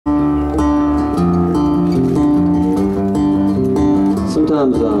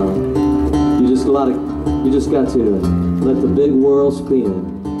sometimes you just got to let the big world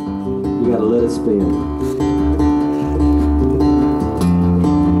spin. You gotta let it spin.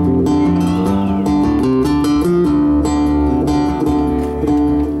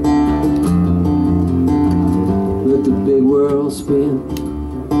 Let the big world spin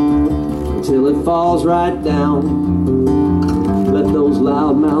until it falls right down. Let those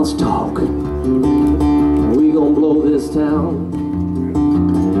loud mouths talk. We gonna blow this town.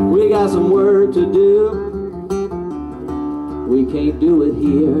 We got some work to do. We can't do it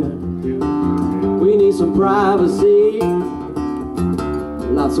here. We need some privacy,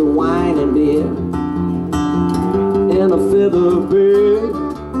 lots of wine and beer, and a feather bed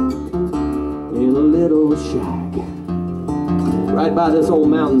in a little shack right by this old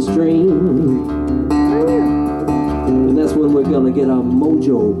mountain stream. And that's when we're gonna get our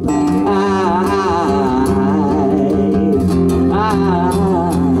mojo back.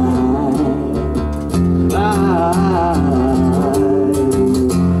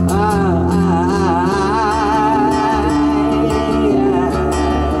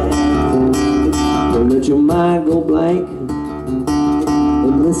 Don't let your mind go blank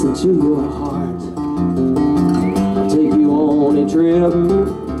and listen to your heart. I'll take you on a trip,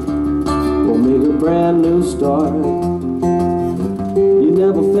 we'll make a brand new start. You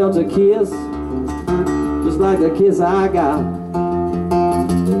never felt a kiss just like the kiss I got.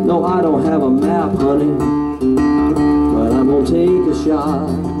 No, I don't have a map, honey, but I'm gonna take a shot.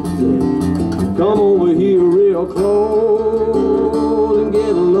 Yeah. Come over here real close and get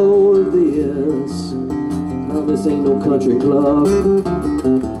a load of this. Now this ain't no country club,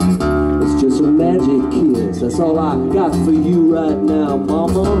 it's just a magic kiss. That's all I got for you right now,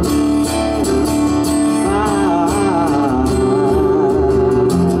 mama.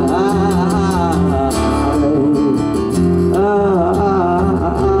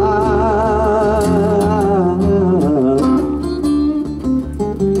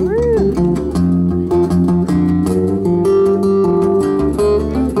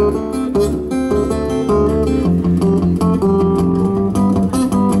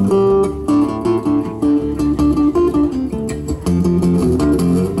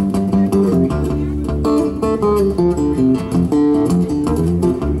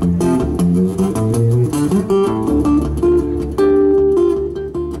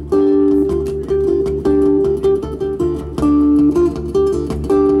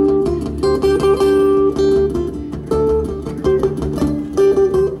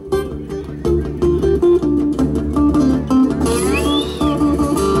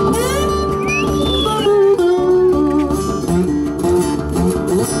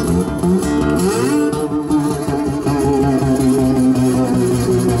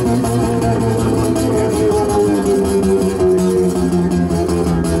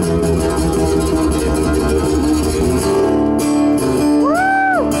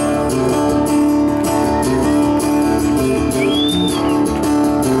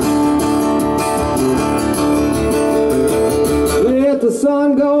 Let the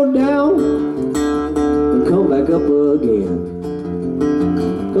sun go down and come back up again.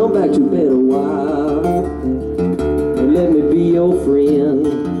 Come back to bed a while and let me be your friend.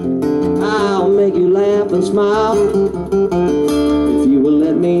 I'll make you laugh and smile if you will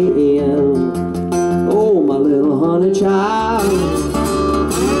let me in. Oh, my little honey child,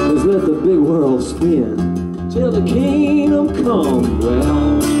 just let the big world spin till the kingdom come. Well,